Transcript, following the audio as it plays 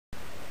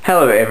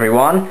Hello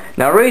everyone.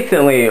 Now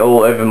recently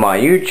all over my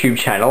YouTube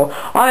channel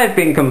I have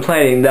been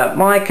complaining that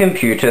my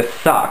computer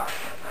sucks.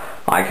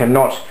 I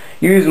cannot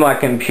use my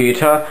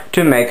computer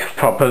to make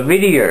proper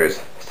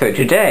videos. So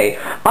today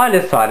I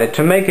decided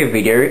to make a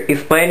video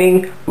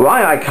explaining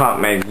why I can't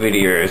make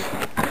videos.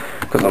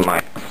 Because of my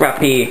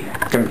crappy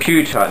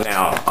computer.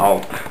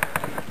 Now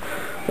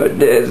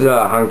there's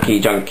a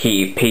hunky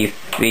junky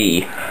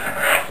PC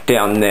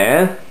down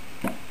there.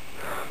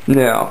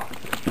 Now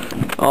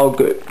I'll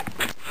go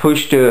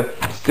push the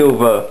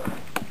silver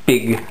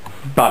big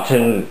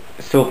button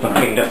silver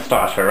thing to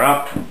start her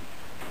up.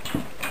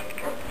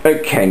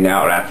 Okay,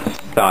 now let's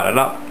start it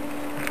up.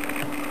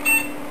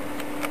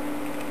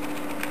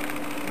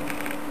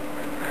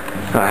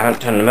 I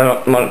haven't turned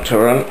the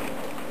monitor on.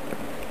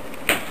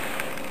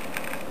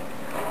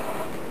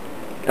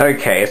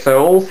 Okay,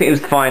 so all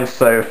seems fine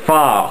so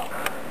far.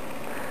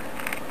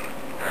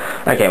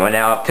 Okay, we're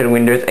now up to the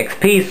Windows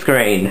XP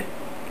screen.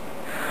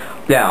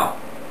 Now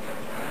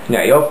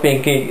you're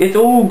thinking, it's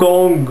all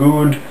gone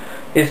good,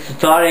 it's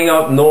starting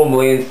up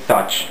normally and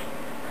such.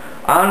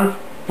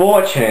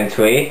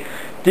 Unfortunately,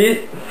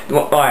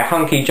 my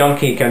hunky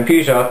junky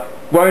computer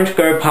won't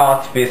go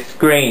past this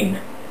screen.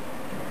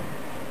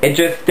 It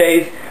just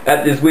stays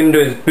at this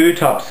Windows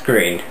boot up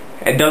screen.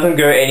 It doesn't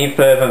go any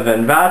further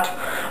than that,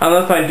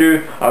 unless I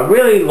do a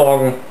really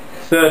long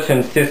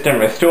certain system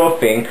restore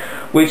thing,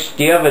 which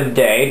the other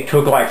day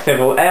took like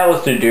several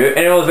hours to do,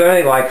 and it was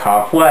only like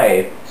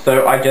halfway,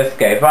 so I just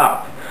gave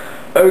up.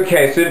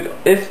 Okay, so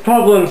this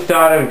problem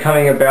started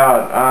coming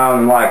about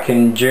like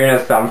in June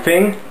or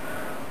something.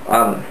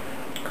 So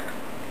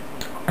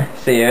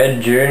yeah,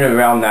 June,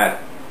 around that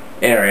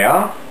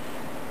area.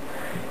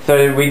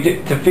 So we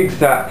did, to fix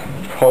that,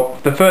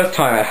 the first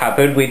time it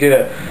happened, we did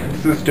a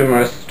system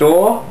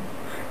restore,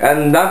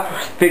 and that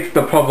fixed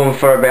the problem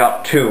for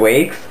about 2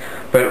 weeks.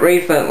 But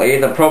recently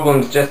the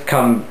problem's just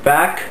come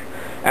back,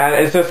 and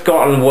it's just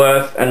gotten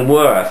worse and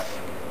worse.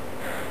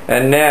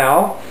 And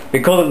now,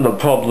 because of the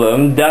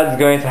problem, Dad's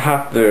going to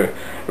have to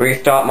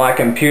restart my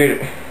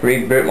computer,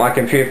 reboot my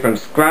computer from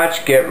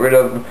scratch, get rid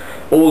of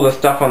all the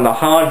stuff on the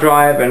hard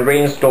drive, and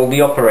reinstall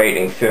the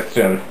operating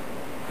system.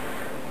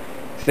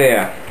 So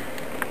yeah,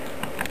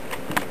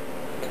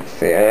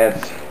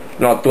 it's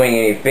not doing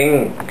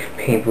anything,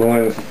 people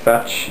and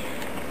such.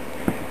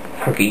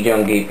 Hunky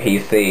junky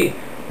PC,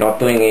 not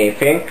doing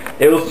anything.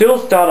 It will still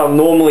start up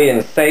normally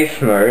in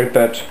safe mode,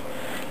 but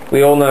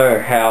we all know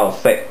how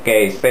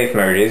gay safe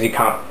mode is. You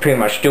can't pretty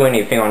much do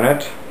anything on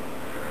it.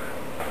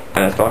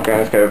 And it's not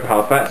going to go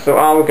past that, so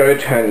I'll go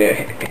turn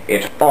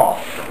it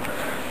off.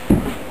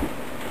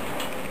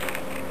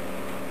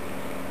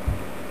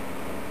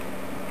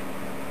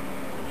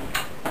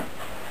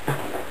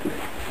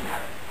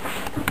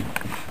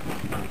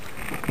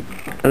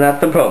 And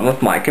that's the problem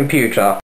with my computer.